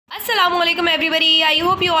Assalamualaikum everybody, I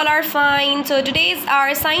hope you all are fine. So today is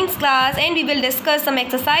our science class and we will discuss some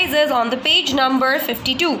exercises on the page number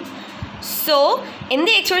 52. So in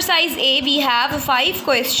the exercise A we have 5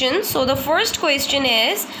 questions. So the first question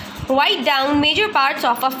is write down major parts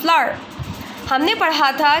of a flower. हमने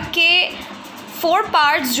पढ़ा था कि 4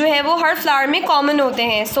 parts जो है वो हर flower में common होते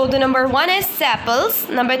हैं. So the number 1 is sepals,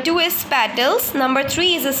 number 2 is petals, number 3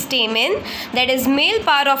 is a stamen, that is male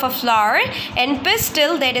part of a flower, and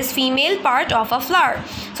pistil, that is female part of a flower.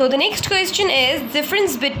 So the next question is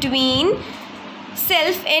difference between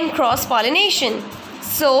self and cross pollination.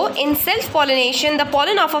 So in self pollination the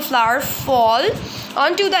pollen of a flower fall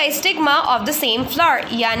onto the stigma of the same flower,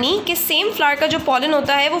 यानी कि same flower का जो pollen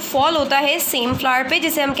होता है वो fall होता है same flower पे,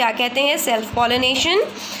 जिसे हम क्या कहते हैं, सेल्फ पॉलिनेशन.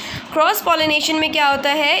 क्रॉस पॉलिनेशन में क्या होता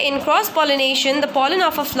है, इन cross pollination the pollen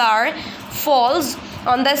of a flower falls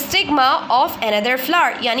on the stigma of another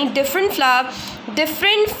flower, यानी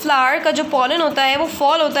डिफरेंट फ्लावर का जो पॉलन होता है वो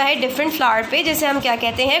फॉल होता है डिफरेंट फ्लावर पे, जिसे हम क्या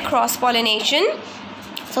कहते हैं, cross pollination.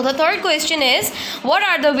 So the third question is what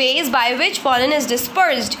are the ways by which pollen is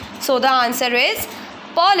dispersed? So the answer is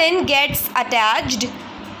pollen gets attached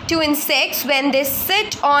to insects when they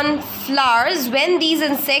sit on flowers. When these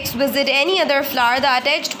insects visit any other flower, the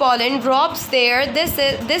attached pollen drops there.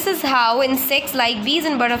 This is how insects like bees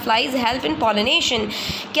and butterflies help in pollination.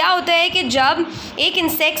 क्या होता है कि जब एक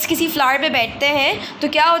insects किसी flower पे बैठते हैं तो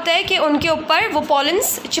क्या होता है कि उनके ऊपर वो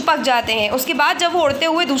पॉलन्स चिपक जाते हैं. उसके बाद जब वो उड़ते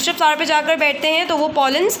हुए दूसरे फ्लावर पे जाकर बैठते हैं तो वो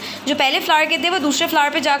पॉलन्स जो पहले फ्लावर के थे वो दूसरे फ्लावर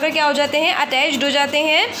पे जाकर क्या हो जाते हैं, अटैच्ड हो जाते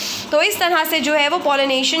हैं. तो इस तरह से जो है वो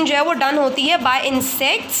पॉलिनेशन जो है वो डन होती है बाय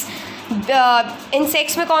इंसेक्ट्स.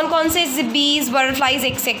 इंसेक्ट्स में कौन कौन से, बीज, बटरफ्लाइज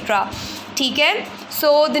एक्सेट्रा. ठीक है.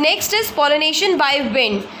 So the next is pollination by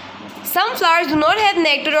wind. Some flowers do not have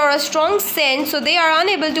nectar or a strong scent, so they are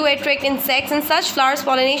unable to attract insects. In such flowers,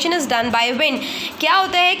 pollination is done by wind. क्या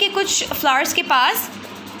होता है कि कुछ flowers के पास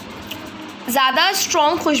ज़्यादा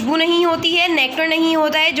strong खुशबू नहीं होती है, नेक्टर नहीं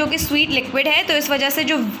होता है जो कि स्वीट लिक्विड है, तो इस वजह से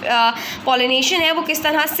जो पॉलिनेशन है वो किस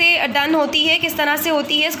तरह से डन होती है, किस तरह से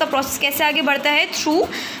होती है, इसका प्रोसेस कैसे आगे बढ़ता है, थ्रू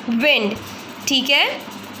विंड. ठीक है.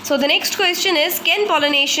 So the next question is can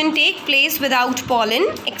pollination take place without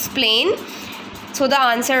pollen? Explain. So the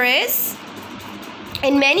answer is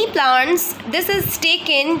in many plants this is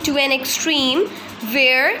taken to an extreme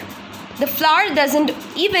where the flower doesn't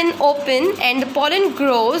even open and the pollen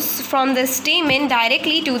grows from the stamen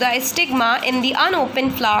directly to the stigma in the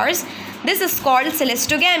unopened flowers. This is called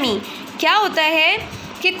cleistogamy. क्या होता है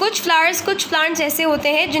कि कुछ plants ऐसे होते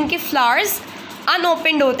हैं जिनके flowers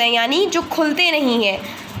अनओपेंड होते हैं, यानी जो खुलते नहीं हैं,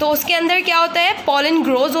 तो उसके अंदर क्या होता है, पॉलन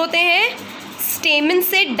ग्रोज होते हैं स्टेमन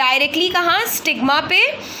से डायरेक्टली कहाँ, स्टिग्मा पे,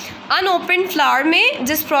 अनओपन फ्लावर में,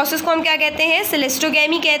 जिस प्रोसेस को हम क्या कहते हैं,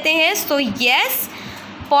 क्लेइस्टोगैमी कहते हैं. So yes,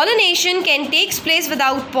 pollination can takes place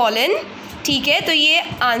without pollen. ठीक है. तो ये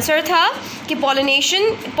आंसर था कि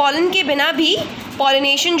पॉलन के बिना भी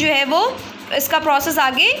पॉलिनेशन जो है वो इसका प्रोसेस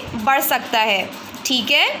आगे बढ़ सकता है.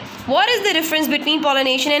 ठीक है. What is the difference between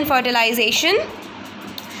pollination and fertilisation?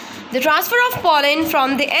 The transfer of pollen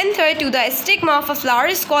from the anther to the stigma of a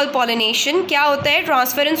flower is called pollination. क्या होता है,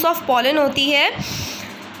 ट्रांसफरेंस ऑफ पॉलन होती है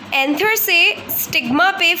एंथर से स्टिग्मा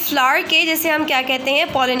पे फ्लावर के, जैसे हम क्या कहते हैं,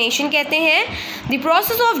 पॉलिनेशन कहते हैं. The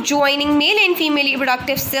process of joining male and female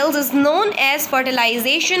reproductive cells is known as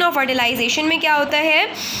fertilisation. और फर्टिलाइजेशन में क्या होता है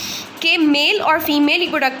कि मेल और फीमेल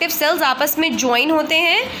रिप्रोडक्टिव सेल्स आपस में ज्वाइन होते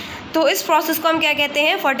हैं, तो इस प्रोसेस को हम क्या कहते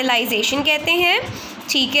हैं, फर्टिलाइजेशन कहते हैं.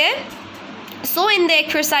 ठीक है. So in the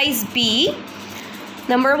exercise B,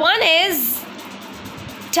 number 1 is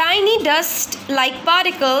tiny dust-like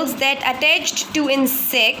particles that attached to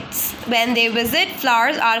insects when they visit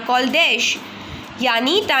flowers are called dash.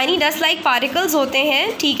 यानी tiny dust-like particles होते हैं,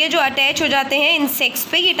 ठीक है, जो अटैच हो जाते हैं इंसेक्ट्स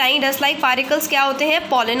पे. ये tiny dust-like particles क्या होते हैं,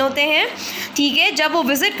 pollen होते हैं. ठीक है. जब वो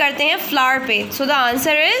विजिट करते हैं फ्लावर पे, so the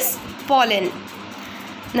answer is pollen.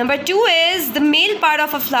 Number 2 is the male part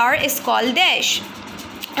of a flower is called dash.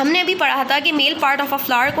 हमने अभी पढ़ा था कि male part of a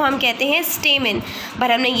flower को हम कहते हैं स्टेमन,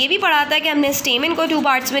 पर हमने ये भी पढ़ा था कि हमने स्टेमन को 2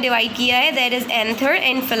 पार्ट्स में डिवाइड किया है, that is anther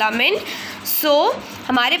and filament. सो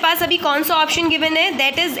हमारे पास अभी कौन सा ऑप्शन गिवन है,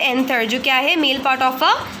 दैट इज़ एंथर, जो क्या है, male part of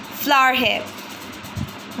a flower है.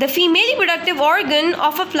 The female reproductive organ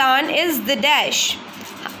of a plant is the dash.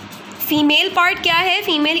 Female part क्या है,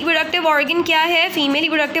 फीमेल रिप्रोडक्टिव ऑर्गन क्या है, फीमेल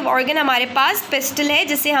रिप्रोडक्टिव ऑर्गन हमारे पास पिस्टल है,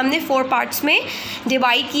 जिसे हमने 4 पार्ट्स में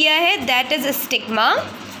डिवाइड किया है, that is stigma,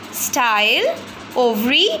 style,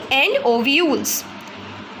 ovary and ovules.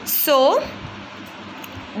 So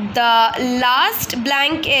the last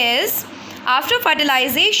blank is after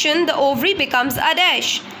fertilisation the ovary becomes a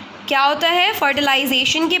dash. क्या होता है,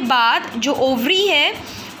 फर्टिलाइजेशन के बाद जो ओवरी है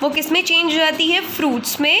वो किस में चेंज हो जाती है,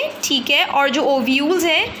 फ्रूट्स में, ठीक है। और जो ओव्यूल्स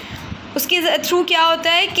हैं उसके थ्रू क्या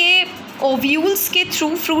होता है कि ओव्यूल्स के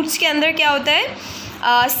थ्रू फ्रूट्स के अंदर क्या होता है,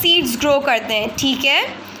 सीड्स ग्रो करते हैं, ठीक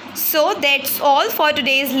है। So that's all for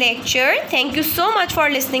today's lecture. Thank you so much for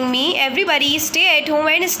listening me. Everybody stay at home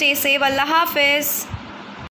and stay safe. Allah Hafiz.